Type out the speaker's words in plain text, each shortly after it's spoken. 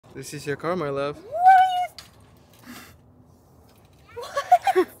This is your car, my love.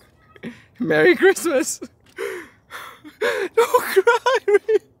 What? Merry Christmas. Don't cry.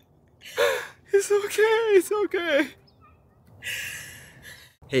 It's okay. It's okay.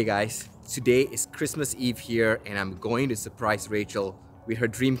 Hey guys, today is Christmas Eve here and I'm going to surprise Rachel with her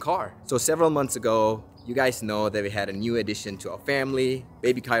dream car. So several months ago, you guys know that we had a new addition to our family.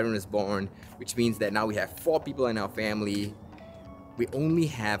 Baby Kyron is born, which means that now we have 4 people in our family. We only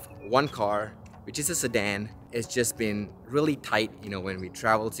have one car, which is a sedan. It's just been really tight, you know, when we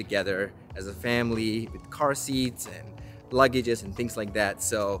travel together as a family with car seats and luggages and things like that.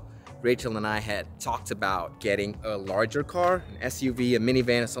 So Rachel and I had talked about getting a larger car, an SUV, a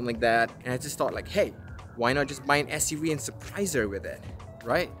minivan or something like that. And I just thought like, hey, why not just buy an SUV and surprise her with it,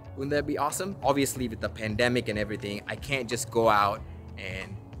 right? Wouldn't that be awesome? Obviously with the pandemic and everything, I can't just go out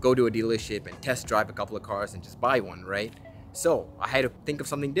and go to a dealership and test drive a couple of cars and just buy one, right? So I had to think of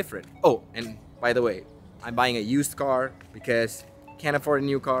something different. Oh, and by the way, I'm buying a used car because can't afford a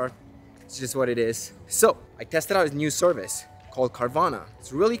new car. It's just what it is. So I tested out a new service called Carvana.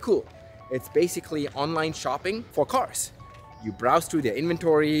 It's really cool. It's basically online shopping for cars. You browse through their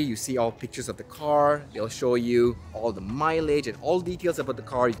inventory, you see all pictures of the car, they'll show you all the mileage and all details about the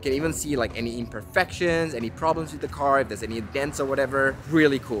car. You can even see like any imperfections, any problems with the car, if there's any dents or whatever.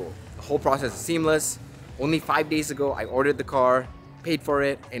 Really cool. The whole process is seamless. Only 5 days ago, I ordered the car, paid for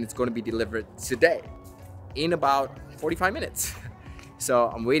it, and it's going to be delivered today in about 45 minutes. So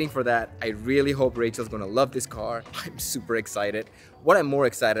I'm waiting for that. I really hope Rachel's gonna love this car. I'm super excited. What I'm more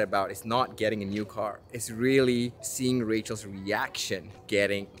excited about is not getting a new car. It's really seeing Rachel's reaction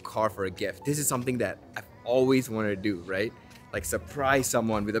getting a car for a gift. This is something that I've always wanted to do, right? Like surprise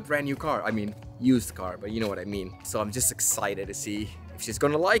someone with a brand new car. I mean, used car, but you know what I mean. So I'm just excited to see if she's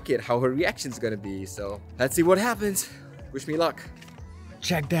gonna like it, how her reaction's gonna be. So let's see what happens. Wish me luck.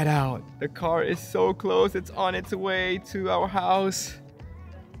 Check that out. The car is so close. It's on its way to our house.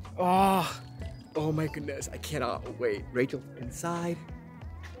 Oh my goodness, I cannot wait. Rachel's inside.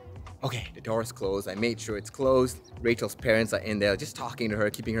 Okay, the door is closed. I made sure it's closed. Rachel's parents are in there just talking to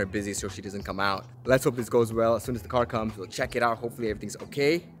her, keeping her busy so she doesn't come out. Let's hope this goes well. As soon as the car comes, we'll check it out. Hopefully everything's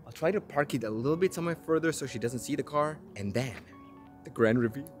okay. I'll try to park it a little bit somewhere further so she doesn't see the car. And then, the grand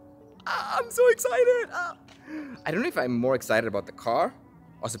reveal. I'm so excited. I don't know if I'm more excited about the car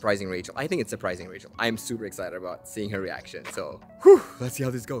or surprising Rachel. I think it's surprising Rachel. I'm super excited about seeing her reaction. So, whew, let's see how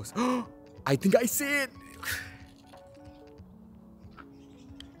this goes. I think I see it.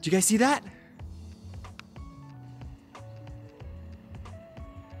 Do you guys see that?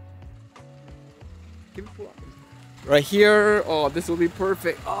 Give it a pull up. Right here. Oh, this will be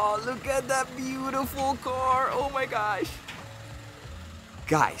perfect. Oh, look at that beautiful car. Oh my gosh.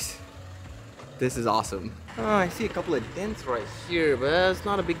 Guys, this is awesome. Oh, I see a couple of dents right here, but that's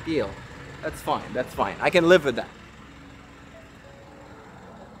not a big deal. That's fine, that's fine. I can live with that.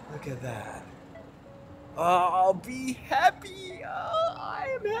 Look at that. Oh, be happy. Oh, I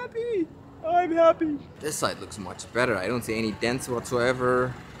am happy. I'm happy. This side looks much better. I don't see any dents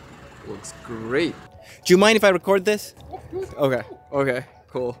whatsoever. Looks great. Do you mind if I record this? Okay, okay,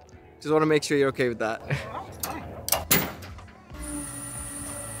 cool. Just want to make sure you're okay with that.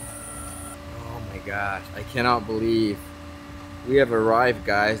 Gosh, I cannot believe we have arrived,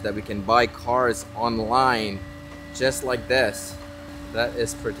 guys, that we can buy cars online just like this. That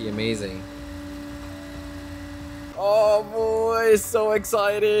is pretty amazing. Oh boy, so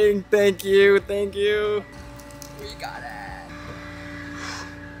exciting. Thank you, thank you. We got it.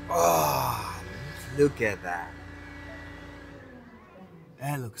 Oh, look at that.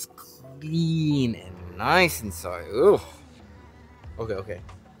 That looks clean and nice inside. Ooh. Okay, okay.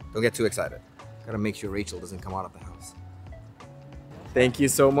 Don't get too excited. Gotta make sure Rachel doesn't come out of the house. Thank you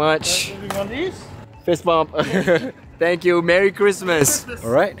so much. Fist bump. Thank you. Merry Christmas. All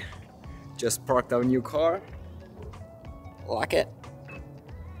right. Just parked our new car. Lock it.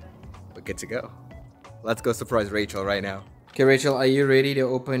 We're good to go. Let's go surprise Rachel right now. Okay, Rachel, are you ready to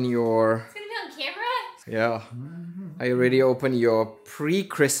open your... It's gonna be on camera? Yeah. Are you ready to open your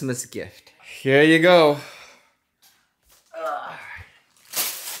pre-Christmas gift? Here you go.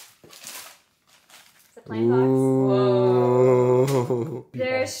 Whoa.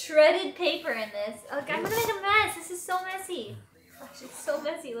 There's shredded paper in this. Oh, I'm gonna make a mess. This is so messy. Gosh, it's so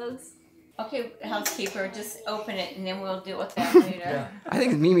messy, Lugs. Okay, housekeeper, just open it and then we'll deal with that later. Yeah. I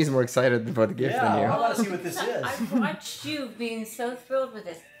think Mimi's more excited about the gift than you. I want to see what this is. I've watched you being so thrilled with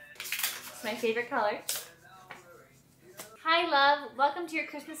this. It's my favorite color. Hi, love. Welcome to your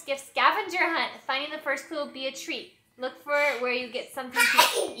Christmas gift scavenger hunt. Finding the first clue will be a treat. Look for where you get something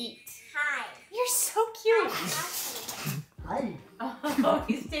to eat. Hi. You're so cute. Hi. Oh,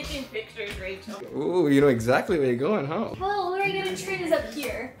 he's taking pictures, Rachel. Ooh, you know exactly where you're going, huh? Well, where are you gonna treat us up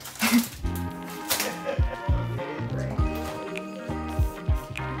here?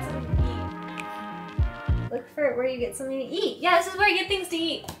 Look for where you get something to eat. Yeah, this is where you get things to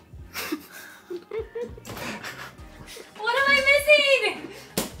eat. What am I missing?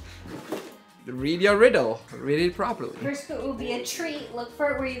 Read your riddle. Read it properly. First it will be a treat. Look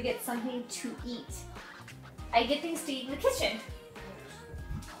for it where you get something to eat. I get things to eat in the kitchen.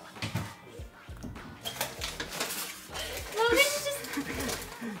 Logan just...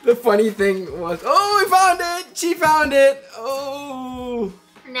 The funny thing was, oh, we found it! She found it! Oh!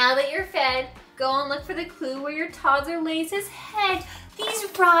 Now that you're fed, go and look for the clue where your toddler lays his head. These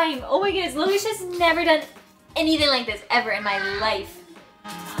rhyme. Oh my goodness, Logan's just never done anything like this ever in my life.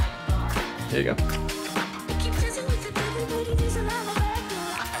 Here you go.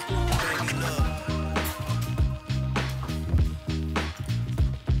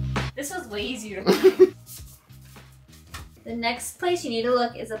 This was way easier to find. The next place you need to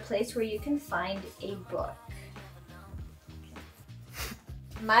look is a place where you can find a book.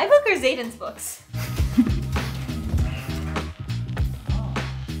 My book or Zayden's books?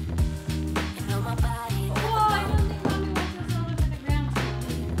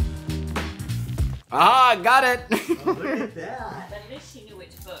 Ah, got it! Oh, look at that. At least she knew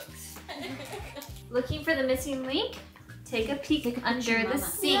which books. Looking for the missing link? Take a peek under the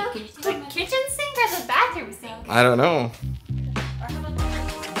sink. Yeah. The kitchen sink or the bathroom sink? I don't know. Or how about the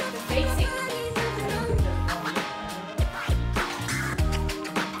big sink?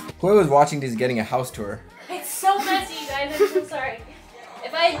 Whoever's watching this is getting a house tour. It's so messy, you guys. I'm so sorry.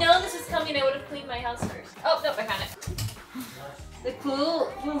 If I had known this was coming, I would have cleaned my house first. Oh, nope, I found it. The clue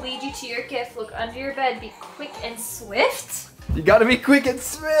will lead you to your gift. Look under your bed. Be quick and swift. You gotta be quick and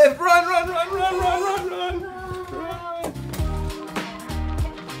swift! Run, run, run, run, run, run, run! Run!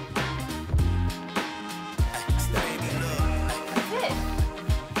 That's it.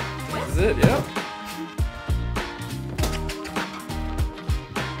 This is it, yeah.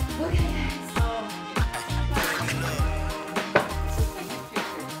 Okay, guys.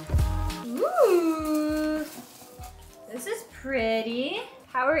 Ooh. This is pretty.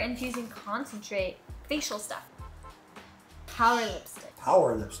 Power infusing concentrate. Facial stuff. Power lipstick.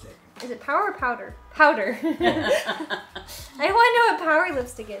 Power lipstick. Is it power or powder? Powder. I want to know what power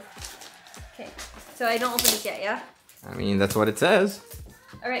lipstick is. Okay, so I don't open it yet, yeah? I mean, that's what it says.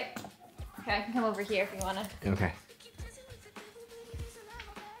 All right. Okay, I can come over here if you want to. Okay.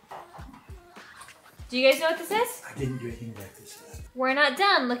 Do you guys know what this is? I didn't do anything like this yet. We're not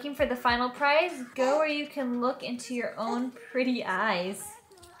done. Looking for the final prize? Go where you can look into your own pretty eyes.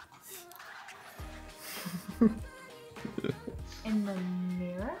 In the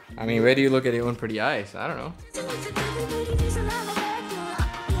mirror? I mean, where do you look at your own pretty eyes? I don't know.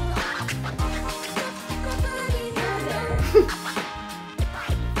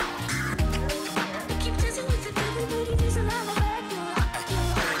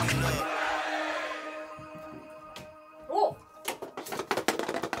 Oh!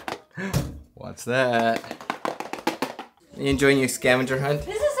 What's that? You enjoying your scavenger hunt?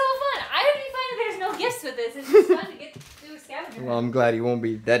 This is so fun! I hope you find that there's no gifts with this. It's just fun to get to do a scavenger Well, hunt. I'm glad you won't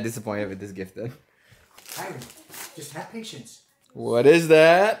be that disappointed with this gift then. Kyron, just have patience. What is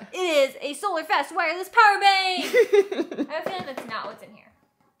that? It is a solar fast wireless power bank! I have a feeling that's not what's in here.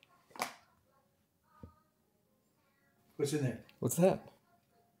 What's in there? What's that?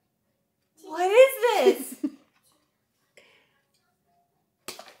 What is this?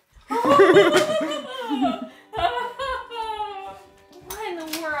 What in the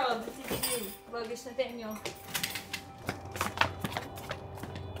world did you do, Logish Nathaniel?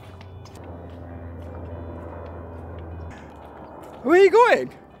 Where are you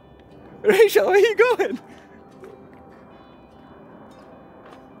going? Rachel, where are you going?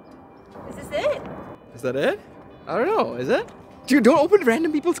 Is this it? Is that it? I don't know. Is it? Dude, don't open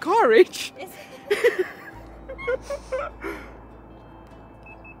random people's car, Rach. Is it?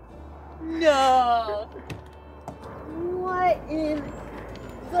 No. What in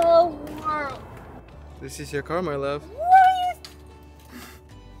the world? This is your car, my love. What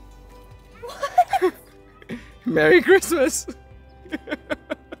are you? What? Merry Christmas.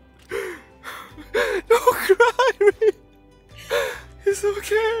 Don't cry, Rach. It's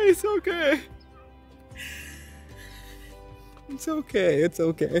okay. It's okay. It's okay. It's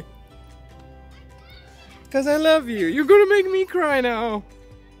okay. Because I love you. You're going to make me cry now.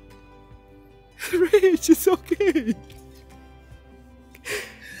 Rach, it's okay.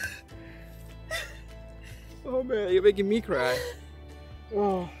 Oh man, you're making me cry.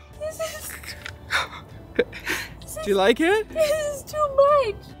 Oh. This is Do you like it? This is too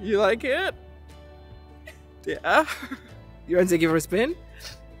much. You like it? Yeah. You want to take it for a spin?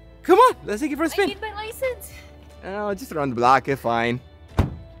 Come on, let's take it for a I spin. need my license. Oh, just around the block, it's fine.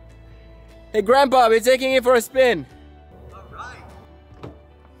 Hey, Grandpa, we're taking it for a spin. All right.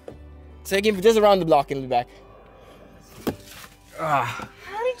 Take it just around the block and we'll be back. Ah.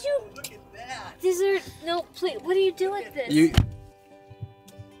 How did you? Look at that. No, please. What do you do with this? You.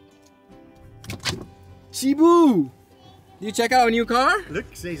 Chibu! You check out our new car?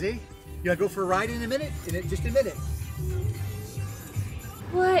 Look, Zazie. You gotta go for a ride in a minute? Just a minute.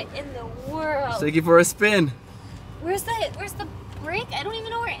 What in the world? Let's take it for a spin. Where's the brake? I don't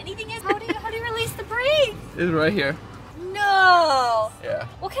even know where anything is. How do you release the brake? It's right here. No. Yeah.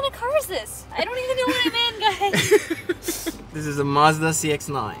 What kind of car is this? I don't even know what I'm in, guys. This is a Mazda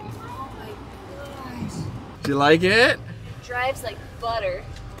CX-9. Oh my gosh. Do you like it? It drives like butter.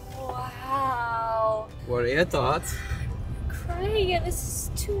 Wow. What are your thoughts? I'm crying. This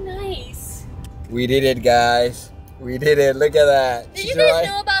is too nice. We did it, guys. We did it. Look at that. Did you guys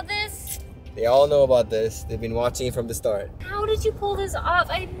know about this? They all know about this. They've been watching it from the start. How did you pull this off?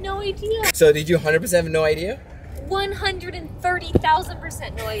 I had no idea. So did you 100% have no idea?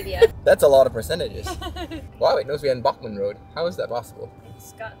 130,000% no idea. That's a lot of percentages. Wow, it knows we're on Bachman Road. How is that possible?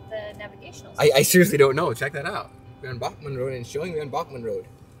 It's got the navigational. I seriously don't know. Check that out. We're on Bachman Road and it's showing we're on Bachman Road.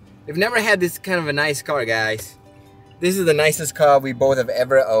 We've never had this kind of a nice car, guys. This is the nicest car we both have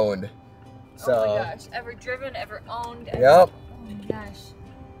ever owned. So, oh my gosh, ever driven, ever owned. Yep. Oh my gosh.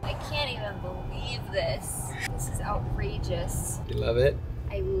 I can't even believe this. This is outrageous. You love it?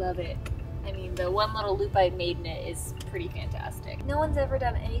 I love it. I mean, the one little loop I made in it is pretty fantastic. No one's ever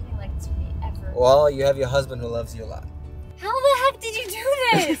done anything like this for me, ever. Well, you have your husband who loves you a lot. How the heck did you do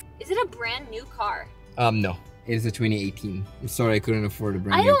this? Is it a brand new car? No. It is a 2018. I'm sorry I couldn't afford a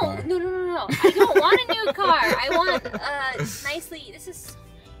brand new car. No. I don't want a new car. I want nicely. This is.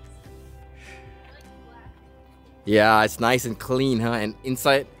 Yeah, it's nice and clean, huh? And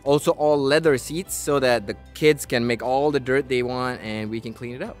inside, also all leather seats so that the kids can make all the dirt they want and we can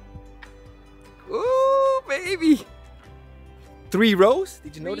clean it up. Ooh, baby! 3 rows?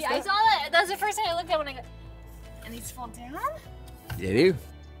 Did you notice I that? saw that. That's the first thing I looked at when I got. And these fall down? They do.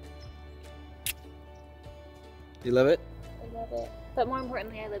 You love it? I love it. But more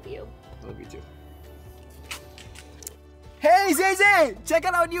importantly, I love you. I love you too. Hey, Zay! Check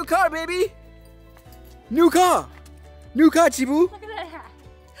out our new car, baby! New car! New car, Chibu! Look at that hat.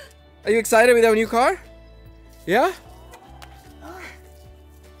 Are you excited with our new car? Yeah?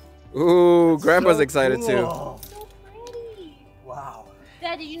 Ooh, Grandpa's So excited too. cool. So pretty. Wow.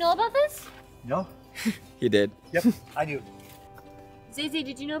 Dad, did you know about this? No? He did. Yep, I do. Zazie,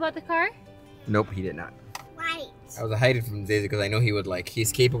 did you know about the car? Nope, he did not. Right. I was hiding from Zaza because I know he would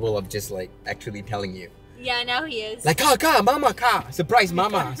he's capable of just actually telling you. Yeah, now he is. Like, car, mama, car, surprise,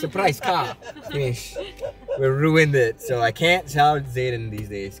 mama, surprise, car. Finish. We ruined it. So I can't tell Zayden these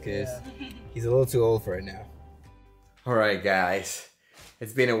days because he's a little too old for it now. Alright, guys.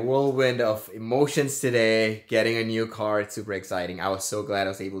 It's been a whirlwind of emotions today. Getting a new car, it's super exciting. I was so glad I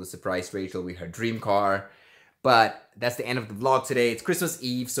was able to surprise Rachel with her dream car. But that's the end of the vlog today. It's Christmas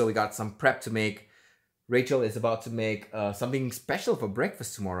Eve, so we got some prep to make. Rachel is about to make something special for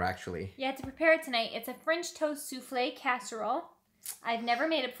breakfast tomorrow, actually. Yeah, to prepare it tonight, it's a French toast souffle casserole. I've never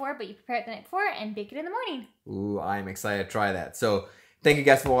made it before, but you prepare it the night before and bake it in the morning. Ooh, I'm excited to try that. So, thank you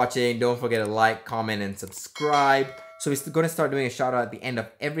guys for watching. Don't forget to like, comment, and subscribe. So we're going to start doing a shout out at the end of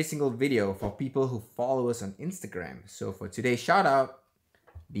every single video for people who follow us on Instagram. So for today's shout out,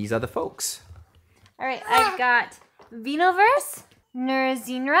 these are the folks. All right, I've got Vinoverse,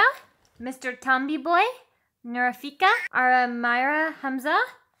 Nurazinra, Mr. Tambi Boy, Nurafika, Aramira Hamza,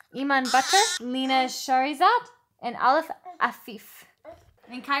 Iman Butter, Lena Sharizat, and Aleph Afif.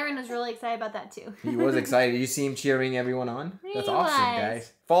 And Kyron was really excited about that too. He was excited. You see him cheering everyone on? That's He awesome, was.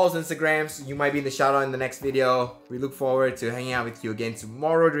 guys. Follow us on Instagrams. You might be in the shout out in the next video. We look forward to hanging out with you again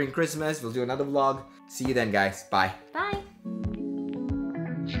tomorrow during Christmas. We'll do another vlog. See you then, guys. Bye. Bye.